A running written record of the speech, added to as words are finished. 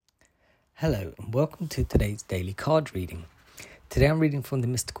Hello and welcome to today's daily card reading. Today I'm reading from the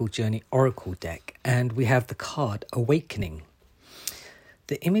Mystical Journey Oracle deck and we have the card Awakening.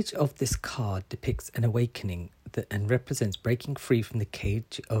 The image of this card depicts an awakening and represents breaking free from the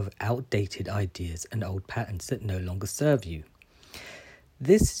cage of outdated ideas and old patterns that no longer serve you.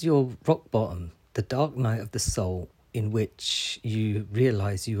 This is your rock bottom, the dark night of the soul in which you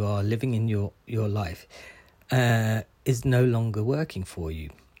realize you are living in your life is no longer working for you.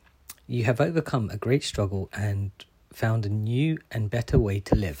 You have overcome a great struggle and found a new and better way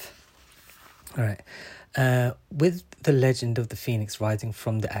to live. All right. With the legend of the phoenix rising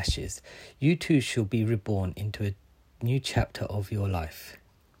from the ashes, you too shall be reborn into a new chapter of your life.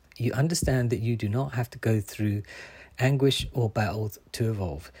 You understand that you do not have to go through anguish or battles to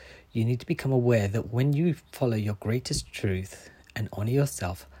evolve. You need to become aware that when you follow your greatest truth and honor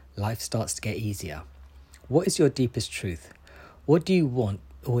yourself, life starts to get easier. What is your deepest truth? What do you want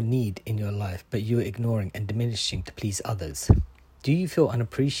or need in your life but you are ignoring and diminishing to please others? Do you feel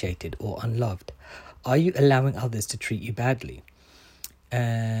unappreciated or unloved? Are you allowing others to treat you badly?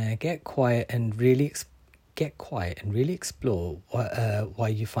 Get quiet and really explore why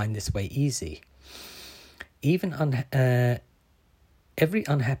you find this way easy. Every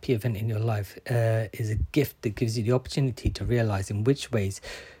unhappy event in your life is a gift that gives you the opportunity to realize in which ways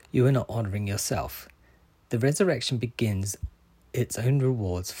you are not honoring yourself. The resurrection begins its own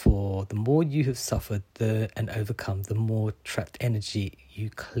rewards, for the more you have suffered and overcome, the more trapped energy you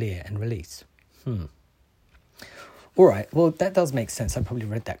clear and release. All right, well, that does make sense. I probably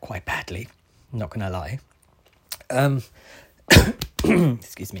read that quite badly, I'm not going to lie.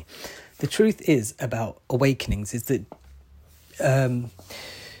 Excuse me. The truth is about awakenings is that, there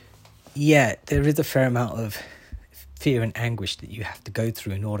is a fair amount of fear and anguish that you have to go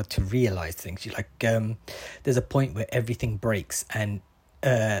through in order to realize things. There's a point where everything breaks and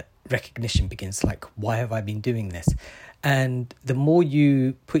recognition begins, like, why have I been doing this? And the more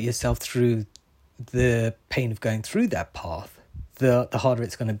you put yourself through the pain of going through that path, the harder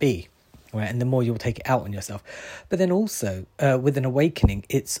it's going to be, right? And the more you'll take it out on yourself. But then also with an awakening,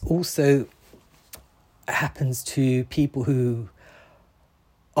 it's also happens to people who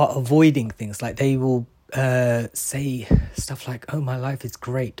are avoiding things. Like, they will say stuff like, oh, my life is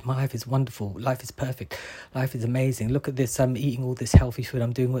great, my life is wonderful, life is perfect, life is amazing, look at this, I'm eating all this healthy food,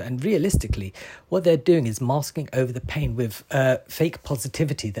 I'm doing well. And realistically, what they're doing is masking over the pain with fake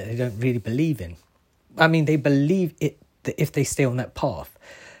positivity that they don't really believe in. I mean, they believe it, that if they stay on that path,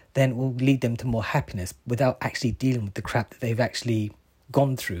 then it will lead them to more happiness without actually dealing with the crap that they've actually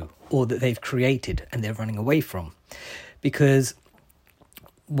gone through or that they've created and they're running away from. Because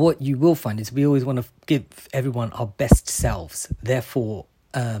what you will find is we always want to give everyone our best selves. Therefore,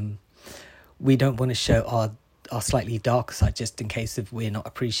 we don't want to show our slightly darker side just in case if we're not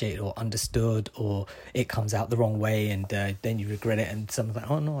appreciated or understood, or it comes out the wrong way and then you regret it and someone's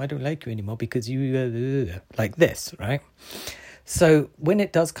like, oh no, I don't like you anymore because you like this, right? So when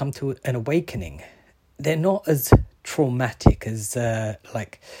it does come to an awakening, they're not as traumatic as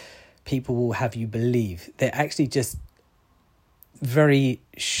like people will have you believe. They're actually just very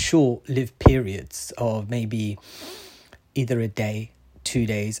short-lived periods of maybe either a day, 2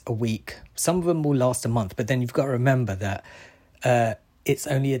 days, a week. Some of them will last a month, but then you've got to remember that it's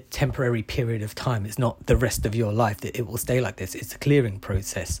only a temporary period of time. It's not the rest of your life that it will stay like this. It's a clearing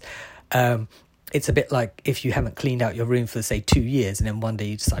process. It's a bit like if you haven't cleaned out your room for, say, 2 years, and then one day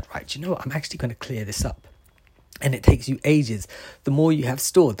you decide, right, you know what, I'm actually going to clear this up. And it takes you ages. The more you have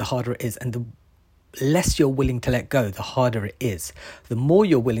stored, the harder it is, and the less you're willing to let go, the harder it is. The more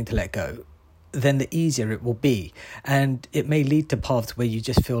you're willing to let go, then the easier it will be. And it may lead to paths where you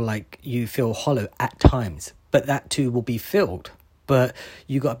just feel like you feel hollow at times, but that too will be filled. But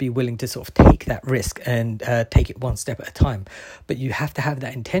you got to be willing to sort of take that risk and take it one step at a time. But you have to have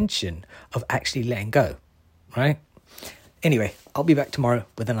that intention of actually letting go, right? Anyway, I'll be back tomorrow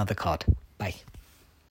with another card.